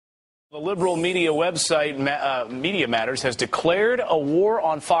The liberal media website Media Matters has declared a war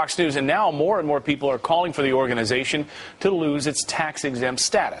on Fox News, and now more and more people are calling for the organization to lose its tax-exempt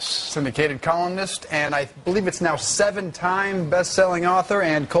status. Syndicated columnist, and I believe it's now 7-time best-selling author,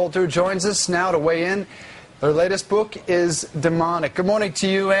 Ann Coulter joins us now to weigh in. Her latest book is Demonic. Good morning to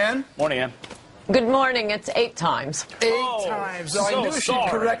you, Ann. Morning, Ann. Good morning. It's 8 times. 8 times. So I knew sorry. she'd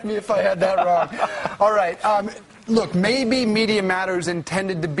correct me if I had that wrong. All right. Look, maybe Media Matters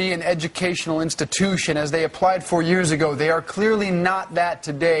intended to be an educational institution as they applied 4 years ago. They are clearly not that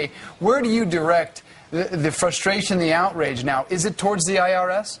today. Where do you direct the frustration, the outrage now? Is it towards the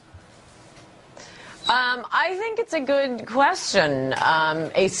IRS? I think it's a good question.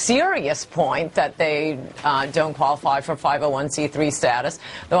 A serious point that they don't qualify for 501c3 status,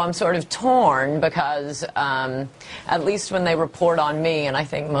 though I'm sort of torn because at least when they report on me, and I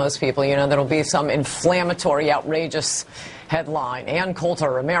think most people, you know, there'll be some inflammatory, outrageous headline, Ann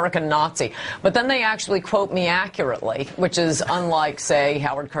Coulter, American Nazi. But then they actually quote me accurately, which is unlike, say,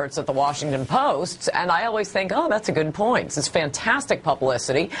 Howard Kurtz at the Washington Post. And I always think, oh, that's a good point. It's fantastic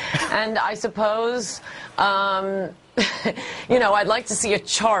publicity. And I suppose, you know, I'd like to see a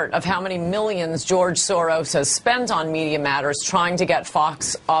chart of how many millions George Soros has spent on Media Matters trying to get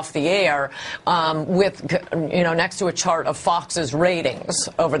Fox off the air with, you know, next to a chart of Fox's ratings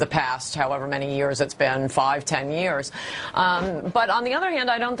over the past however many years it's been, 5, 10 years. But on the other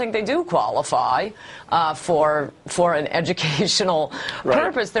hand, I don't think they do qualify for an educational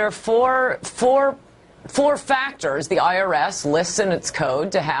purpose. There are four factors the IRS lists in its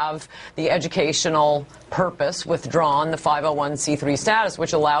code to have the educational purpose withdrawn, the 501c3 status,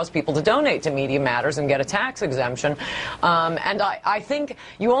 which allows people to donate to Media Matters and get a tax exemption. And I think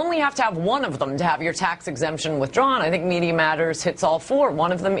you only have to have one of them to have your tax exemption withdrawn. I think Media Matters hits all four.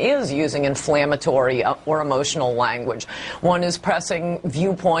 One of them is using inflammatory or emotional language. One is pressing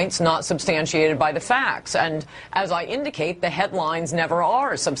viewpoints not substantiated by the facts. And as I indicate, the headlines never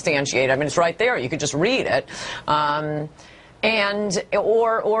are substantiated. I mean, it's right there. You could just read it.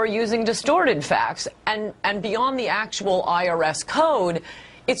 Or using distorted facts. And beyond the actual IRS code,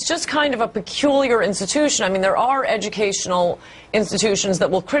 it's just kind of a peculiar institution. I mean, there are educational institutions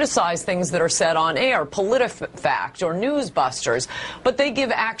that will criticize things that are said on air, PolitiFact or Newsbusters, but they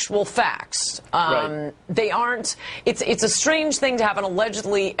give actual facts. They aren't. It's a strange thing to have an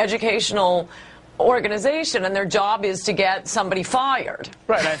allegedly educational organization, and their job is to get somebody fired.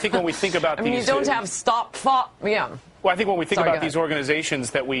 Right, and I think when we think about I mean, these... you don't have Well, I think when we think about these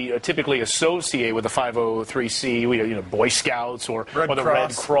organizations that we typically associate with the 503c, you know, Boy Scouts or the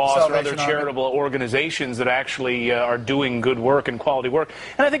Red Cross or other charitable organizations that actually are doing good work and quality work.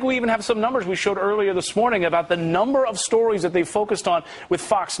 And I think we even have some numbers we showed earlier this morning about the number of stories that they focused on with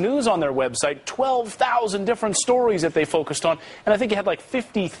Fox News on their website, 12,000 different stories that they focused on. And I think you had like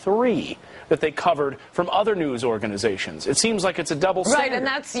 53 that they covered from other news organizations. It seems like it's a double standard.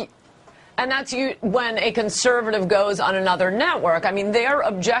 Right, and that's when a conservative goes on another network. I mean, their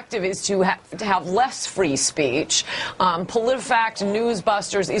objective is to have less free speech. PolitiFact,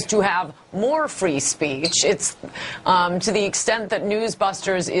 Newsbusters is to have more free speech. It's to the extent that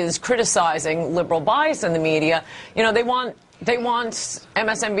Newsbusters is criticizing liberal bias in the media. You know, they want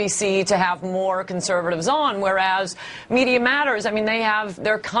MSNBC to have more conservatives on, whereas Media Matters, I mean,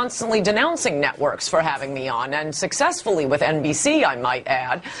 they're constantly denouncing networks for having me on, and successfully with NBC, I might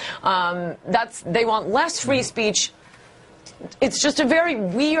add. They want less free speech. It's just a very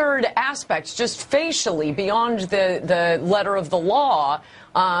weird aspect, just facially, beyond the letter of the law.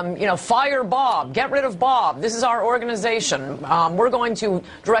 You know, fire Bob, get rid of Bob. This is our organization. We're going to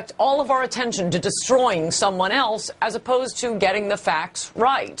direct all of our attention to destroying someone else as opposed to getting the facts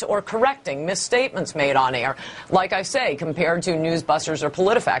right or correcting misstatements made on air. Like I say, compared to Newsbusters or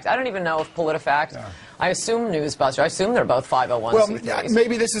PolitiFact. I don't even know if PolitiFact... Yeah. I assume Newsbusters. I assume they're both 501c3s. Well,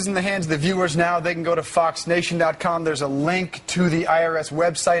 maybe this is in the hands of the viewers now. They can go to foxnation.com. There's a link to the IRS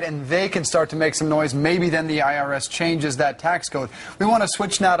website, and they can start to make some noise. Maybe then the IRS changes that tax code. We want to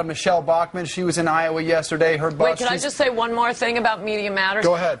switch now to Michelle Bachmann. She was in Iowa yesterday. Her boss. Wait, can I just say one more thing about Media Matters?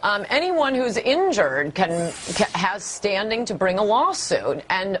 Go ahead. Anyone who's injured has standing to bring a lawsuit.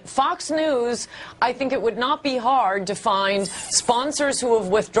 And Fox News, I think it would not be hard to find sponsors who have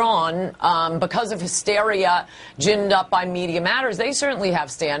withdrawn because of hysteria ginned up by Media Matters. They certainly have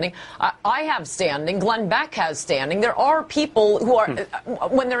standing. I have standing. Glenn Beck has standing. There are people who are,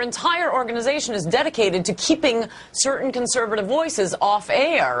 when their entire organization is dedicated to keeping certain conservative voices off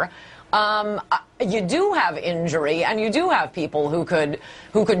air, you do have injury, and you do have people who could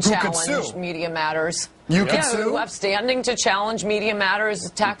challenge Media Matters. You could sue? Who have standing to challenge Media Matters'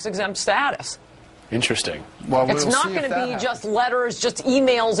 tax-exempt status. Interesting. Well, it's not going to be just letters, just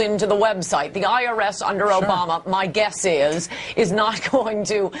emails into the website. The IRS under Obama, my guess is not going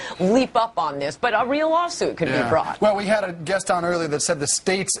to leap up on this, but a real lawsuit could be brought. Well, we had a guest on earlier that said the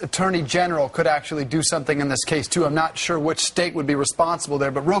state's attorney general could actually do something in this case, too. I'm not sure which state would be responsible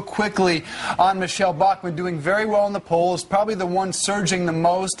there, but real quickly on Michelle Bachmann, doing very well in the polls, probably the one surging the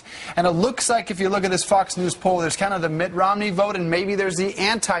most, and it looks like if you look at this Fox News poll, there's kind of the Mitt Romney vote, and maybe there's the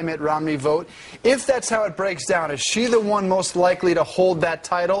anti-Mitt Romney vote. If that's how it breaks down, is she the one most likely to hold that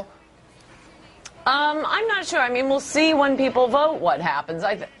title? I'm not sure. I mean, we'll see when people vote what happens.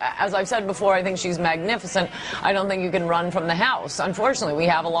 As I've said before, I think she's magnificent. I don't think you can run from the House. Unfortunately, we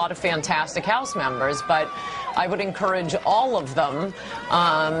have a lot of fantastic House members, but I would encourage all of them,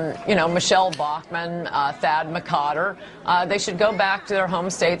 you know, Michelle Bachmann, Thad McCotter, they should go back to their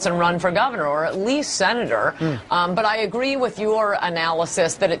home states and run for governor or at least senator. But I agree with your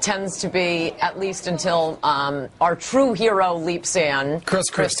analysis that it tends to be, at least until our true hero leaps in, Chris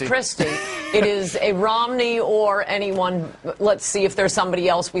Christie, it is a Romney or anyone. Let's see if there's somebody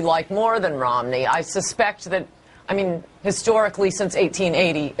else we like more than Romney. I suspect that, I mean, historically, since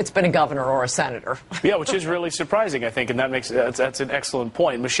 1880, it's been a governor or a senator. Yeah, which is really surprising, I think, and that's an excellent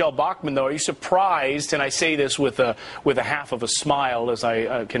point. Michelle Bachmann, though, are you surprised, and I say this with a half of a smile as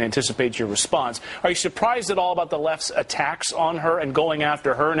I can anticipate your response, are you surprised at all about the left's attacks on her and going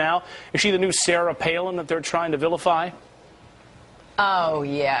after her now? Is she the new Sarah Palin that they're trying to vilify? Oh,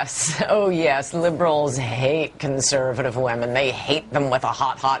 yes. Oh, yes. Liberals hate conservative women. They hate them with a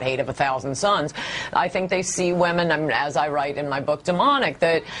hot, hot hate of 1,000 suns. I think they see women, I mean, as I write in my book, Demonic,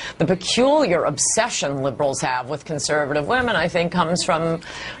 that the peculiar obsession liberals have with conservative women, I think, comes from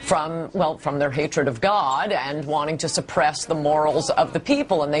their hatred of God and wanting to suppress the morals of the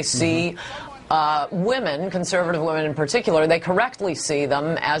people. And they see women, conservative women in particular, they correctly see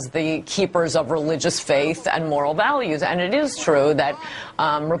them as the keepers of religious faith and moral values. And it is true that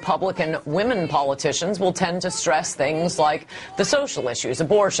Republican women politicians will tend to stress things like the social issues,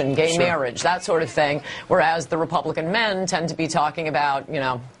 abortion, gay marriage, that sort of thing, whereas the Republican men tend to be talking about, you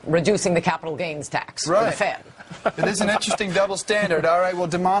know, reducing the capital gains tax for the Fed. It is an interesting double standard. All right, well,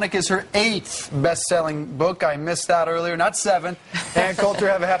 Demonic is her 8th best-selling book. I missed that earlier, not 7th. And Coulter,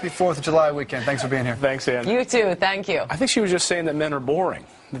 have a happy 4th of July weekend. Thanks for being here. Thanks, Ann. You too. Thank you. I think she was just saying that men are boring.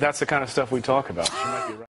 That's the kind of stuff we talk about. She might be right.